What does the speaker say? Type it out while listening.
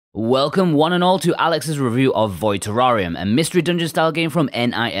Welcome one and all to Alex's review of Void Terrarium, a mystery dungeon style game from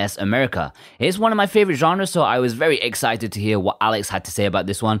NIS America. It's one of my favorite genres, so I was very excited to hear what Alex had to say about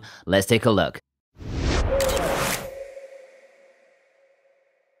this one. Let's take a look.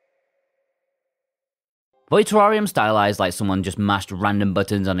 Void Terrarium, stylized like someone just mashed random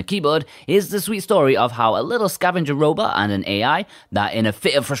buttons on a keyboard, is the sweet story of how a little scavenger robot and an AI that in a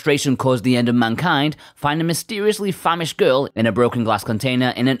fit of frustration caused the end of mankind find a mysteriously famished girl in a broken glass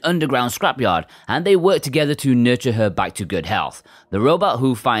container in an underground scrapyard, and they work together to nurture her back to good health. The robot,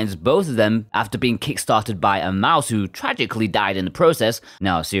 who finds both of them after being kickstarted by a mouse who tragically died in the process—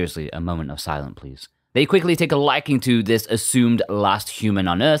 no, seriously, a moment of silence please. They quickly take a liking to this assumed last human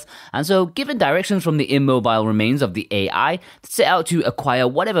on Earth, and so, given directions from the immobile remains of the AI, set out to acquire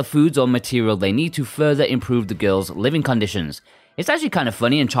whatever foods or material they need to further improve the girl's living conditions. It's actually kind of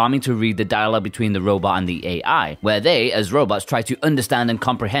funny and charming to read the dialogue between the robot and the AI, where they, as robots, try to understand and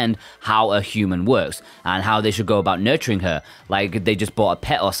comprehend how a human works, and how they should go about nurturing her, like they just bought a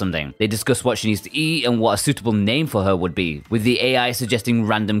pet or something. They discuss what she needs to eat and what a suitable name for her would be, with the AI suggesting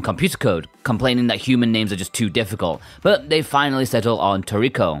random computer code, complaining that human names are just too difficult, but they finally settle on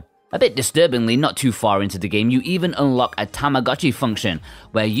Toriko. A bit disturbingly, not too far into the game, you even unlock a Tamagotchi function,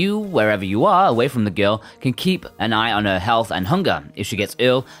 where you, wherever you are, away from the girl, can keep an eye on her health and hunger, if she gets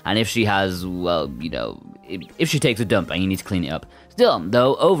ill, and if she has, well, if she takes a dump and you need to clean it up. Still,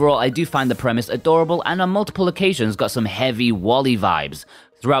 though, overall I do find the premise adorable and on multiple occasions got some heavy Wall-E vibes.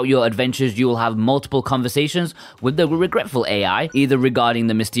 Throughout your adventures, you will have multiple conversations with the regretful AI, either regarding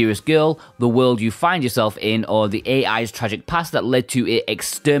the mysterious girl, the world you find yourself in, or the AI's tragic past that led to it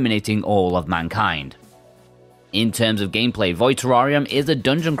exterminating all of mankind. In terms of gameplay, Void Terrarium is a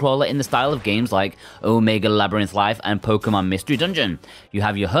dungeon crawler in the style of games like Omega Labyrinth Life and Pokemon Mystery Dungeon. You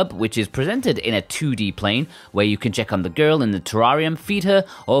have your hub, which is presented in a 2D plane, where you can check on the girl in the terrarium, feed her,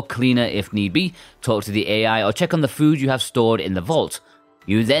 or clean her if need be, talk to the AI, or check on the food you have stored in the vault.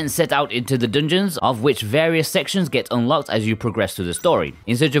 You then set out into the dungeons, of which various sections get unlocked as you progress through the story,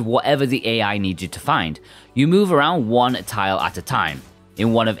 in search of whatever the AI needs you to find. You move around one tile at a time,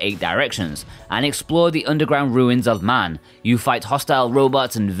 in one of 8 directions, and explore the underground ruins of man. You fight hostile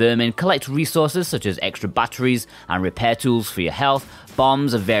robots and vermin, collect resources such as extra batteries and repair tools for your health,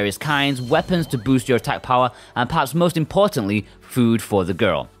 bombs of various kinds, weapons to boost your attack power, and perhaps most importantly, food for the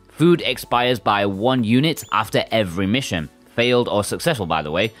girl. Food expires by 1 unit after every mission. Failed or successful, by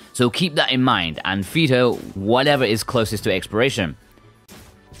the way, so keep that in mind and feed her whatever is closest to expiration.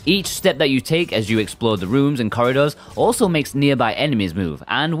 Each step that you take as you explore the rooms and corridors also makes nearby enemies move,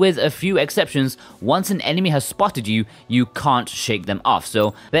 and with a few exceptions, once an enemy has spotted you, you can't shake them off,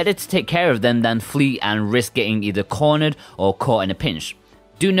 so better to take care of them than flee and risk getting either cornered or caught in a pinch.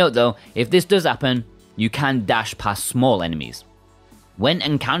 Do note though, if this does happen, you can dash past small enemies. When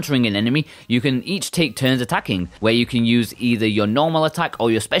encountering an enemy, you can each take turns attacking, where you can use either your normal attack or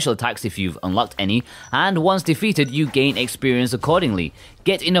your special attacks if you've unlocked any, and once defeated you gain experience accordingly.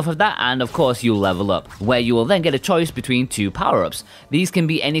 Get enough of that and of course you'll level up, where you will then get a choice between 2 power-ups. These can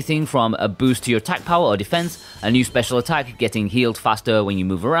be anything from a boost to your attack power or defense, a new special attack, getting healed faster when you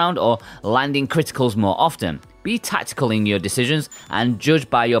move around, or landing criticals more often. Be tactical in your decisions and judge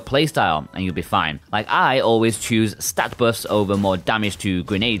by your playstyle and you'll be fine. Like I always choose stat buffs over more damage to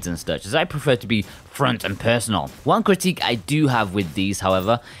grenades and such, as I prefer to be front and personal. One critique I do have with these,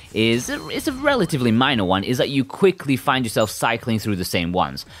 however, it's a relatively minor one, is that you quickly find yourself cycling through the same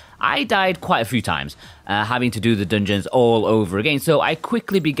ones. I died quite a few times, having to do the dungeons all over again, so I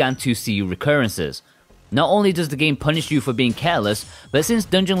quickly began to see recurrences. Not only does the game punish you for being careless, but since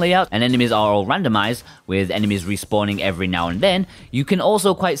dungeon layout and enemies are all randomized, with enemies respawning every now and then, you can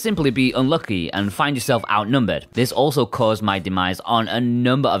also quite simply be unlucky and find yourself outnumbered. This also caused my demise on a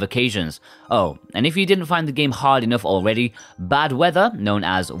number of occasions. Oh, and if you didn't find the game hard enough already, bad weather, known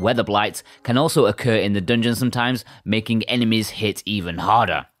as weather blights, can also occur in the dungeon sometimes, making enemies hit even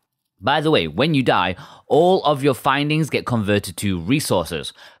harder. By the way, when you die, all of your findings get converted to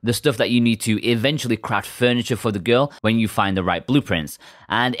resources, the stuff that you need to eventually craft furniture for the girl when you find the right blueprints.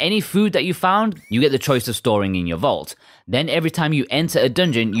 And any food that you found, you get the choice of storing in your vault. Then every time you enter a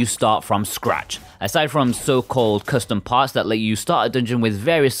dungeon, you start from scratch, aside from so-called custom parts that let you start a dungeon with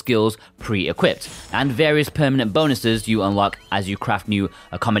various skills pre-equipped, and various permanent bonuses you unlock as you craft new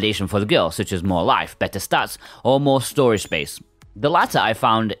accommodation for the girl, such as more life, better stats, or more storage space. The latter I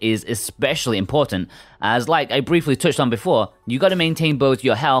found is especially important, as like I briefly touched on before, you gotta maintain both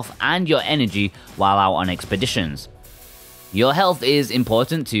your health and your energy while out on expeditions. Your health is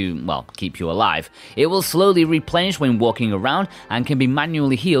important to, well, keep you alive. It will slowly replenish when walking around and can be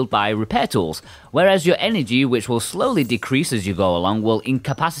manually healed by repair tools, whereas your energy, which will slowly decrease as you go along, will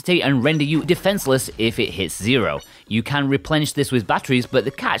incapacitate and render you defenseless if it hits 0. You can replenish this with batteries, but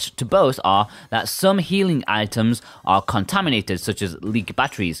the catch to both are that some healing items are contaminated, such as leak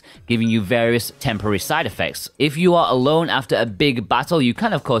batteries, giving you various temporary side effects. If you are alone after a big battle, you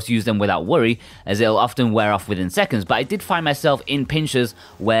can of course use them without worry, as it'll often wear off within seconds, but I did find myself in pinches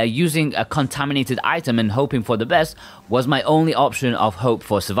where using a contaminated item and hoping for the best was my only option of hope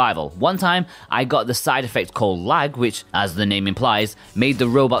for survival. One time, I got the side effect called lag, which, as the name implies, made the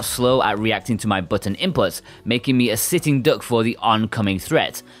robot slow at reacting to my button inputs, making me a sitting duck for the oncoming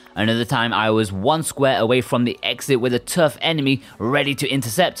threat. Another time, I was one square away from the exit with a tough enemy ready to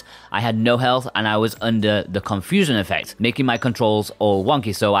intercept. I had no health and I was under the confusion effect, making my controls all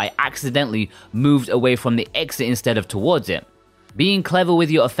wonky, so I accidentally moved away from the exit instead of towards it. Being clever with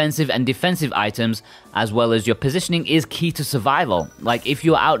your offensive and defensive items, as well as your positioning, is key to survival. Like, if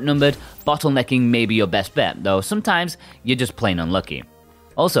you're outnumbered, bottlenecking may be your best bet, though sometimes you're just plain unlucky.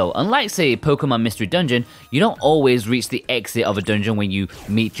 Also, unlike say Pokemon Mystery Dungeon, you don't always reach the exit of a dungeon when you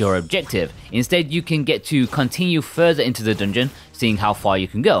meet your objective. Instead, you can get to continue further into the dungeon, seeing how far you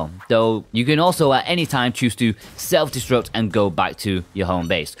can go. Though, you can also at any time choose to self-destruct and go back to your home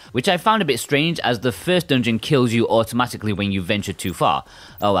base, which I found a bit strange as the first dungeon kills you automatically when you venture too far.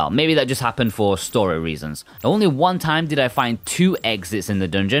 Oh well, maybe that just happened for story reasons. Only one time did I find 2 exits in the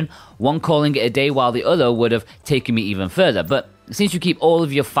dungeon, one calling it a day while the other would have taken me even further, but since you keep all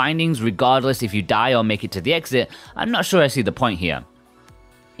of your findings regardless if you die or make it to the exit, I'm not sure I see the point here.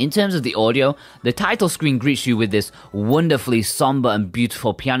 In terms of the audio, the title screen greets you with this wonderfully somber and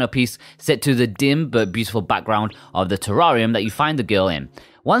beautiful piano piece set to the dim but beautiful background of the terrarium that you find the girl in.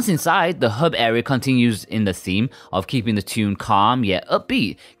 Once inside, the hub area continues in the theme of keeping the tune calm yet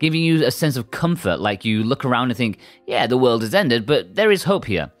upbeat, giving you a sense of comfort, like you look around and think, yeah, the world has ended, but there is hope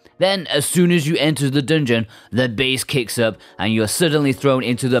here. Then, as soon as you enter the dungeon, the bass kicks up and you're suddenly thrown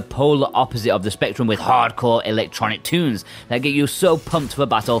into the polar opposite of the spectrum with hardcore electronic tunes that get you so pumped for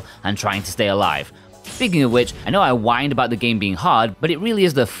battle and trying to stay alive. Speaking of which, I know I whined about the game being hard, but it really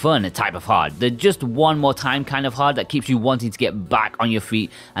is the fun type of hard, the just one more time kind of hard that keeps you wanting to get back on your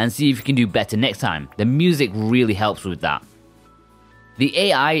feet and see if you can do better next time. The music really helps with that. The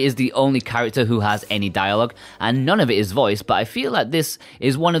AI is the only character who has any dialogue, and none of it is voice, but I feel like this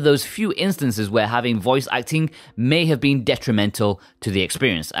is one of those few instances where having voice acting may have been detrimental to the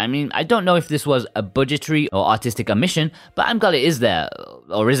experience. I mean, I don't know if this was a budgetary or artistic omission, but I'm glad it is there,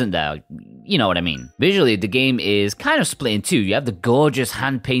 or isn't there. You know what I mean. Visually, the game is kind of split in two. You have the gorgeous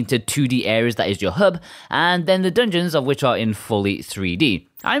hand-painted 2D areas that is your hub, and then the dungeons, of which are in fully 3D.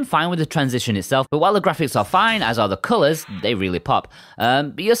 I'm fine with the transition itself, but while the graphics are fine, as are the colors, they really pop.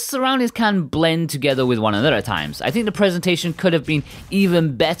 But your surroundings can blend together with one another at times. I think the presentation could have been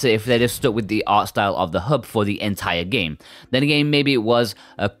even better if they'd have stuck with the art style of the hub for the entire game. Then again, maybe it was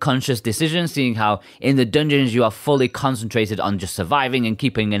a conscious decision, seeing how in the dungeons you are fully concentrated on just surviving and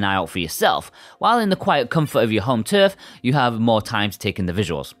keeping an eye out for yourself, while in the quiet comfort of your home turf, you have more time to take in the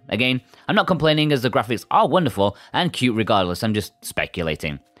visuals. Again, I'm not complaining as the graphics are wonderful and cute regardless, I'm just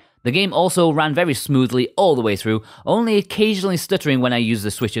speculating. The game also ran very smoothly all the way through, only occasionally stuttering when I use the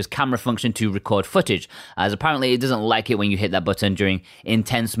Switch's camera function to record footage, as apparently it doesn't like it when you hit that button during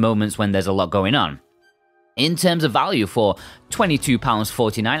intense moments when there's a lot going on. In terms of value, for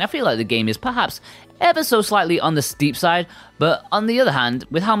 £22.49, I feel like the game is perhaps ever so slightly on the steep side, but on the other hand,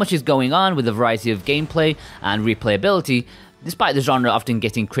 with how much is going on with a variety of gameplay and replayability, despite the genre often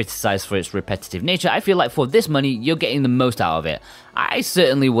getting criticized for its repetitive nature, I feel like for this money, you're getting the most out of it. I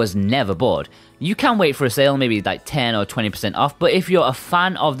certainly was never bored. You can wait for a sale, maybe like 10 or 20% off, but if you're a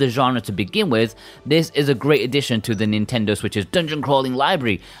fan of the genre to begin with, this is a great addition to the Nintendo Switch's dungeon crawling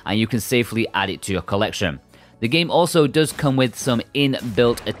library, and you can safely add it to your collection. The game also does come with some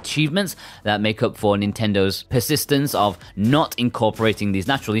inbuilt achievements that make up for Nintendo's persistence of not incorporating these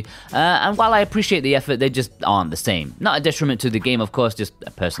naturally, and while I appreciate the effort, they just aren't the same. Not a detriment to the game, of course, just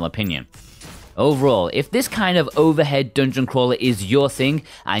a personal opinion. Overall, if this kind of overhead dungeon crawler is your thing,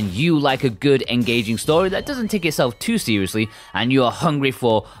 and you like a good engaging story that doesn't take itself too seriously, and you are hungry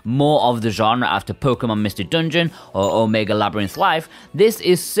for more of the genre after Pokemon Mystery Dungeon or Omega Labyrinth Life, this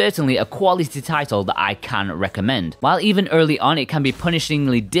is certainly a quality title that I can recommend. While even early on it can be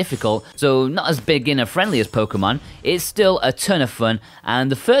punishingly difficult, so not as beginner friendly as Pokemon, it's still a ton of fun,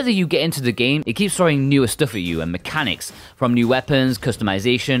 and the further you get into the game, it keeps throwing newer stuff at you and mechanics, from new weapons,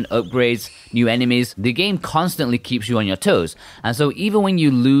 customization, upgrades, new new enemies. The game constantly keeps you on your toes, and so even when you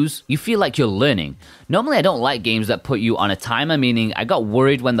lose, you feel like you're learning. Normally I don't like games that put you on a timer, meaning I got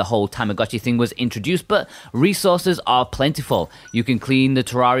worried when the whole Tamagotchi thing was introduced, but resources are plentiful. You can clean the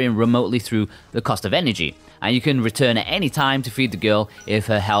terrarium remotely through the cost of energy, and you can return at any time to feed the girl if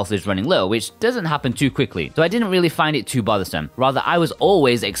her health is running low, which doesn't happen too quickly. So I didn't really find it too bothersome. Rather, I was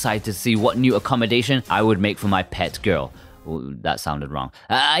always excited to see what new accommodation I would make for my pet girl. Ooh, that sounded wrong.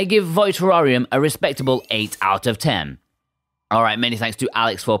 I give Void Terrarium a respectable 8 out of 10. Alright, many thanks to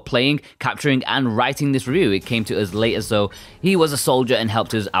Alex for playing, capturing, and writing this review. It came to us late as though he was a soldier and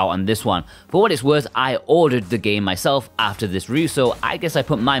helped us out on this one. For what it's worth, I ordered the game myself after this review, so I guess I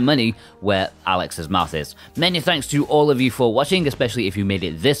put my money where Alex's mouth is. Many thanks to all of you for watching, especially if you made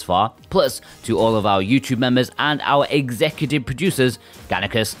it this far. Plus, to all of our YouTube members and our executive producers,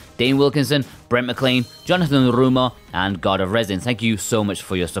 Ganacus, Dane Wilkinson, Brent McClain, Jonathan Rumore, and God of Resin. Thank you so much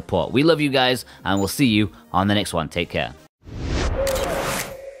for your support. We love you guys, and we'll see you on the next one. Take care.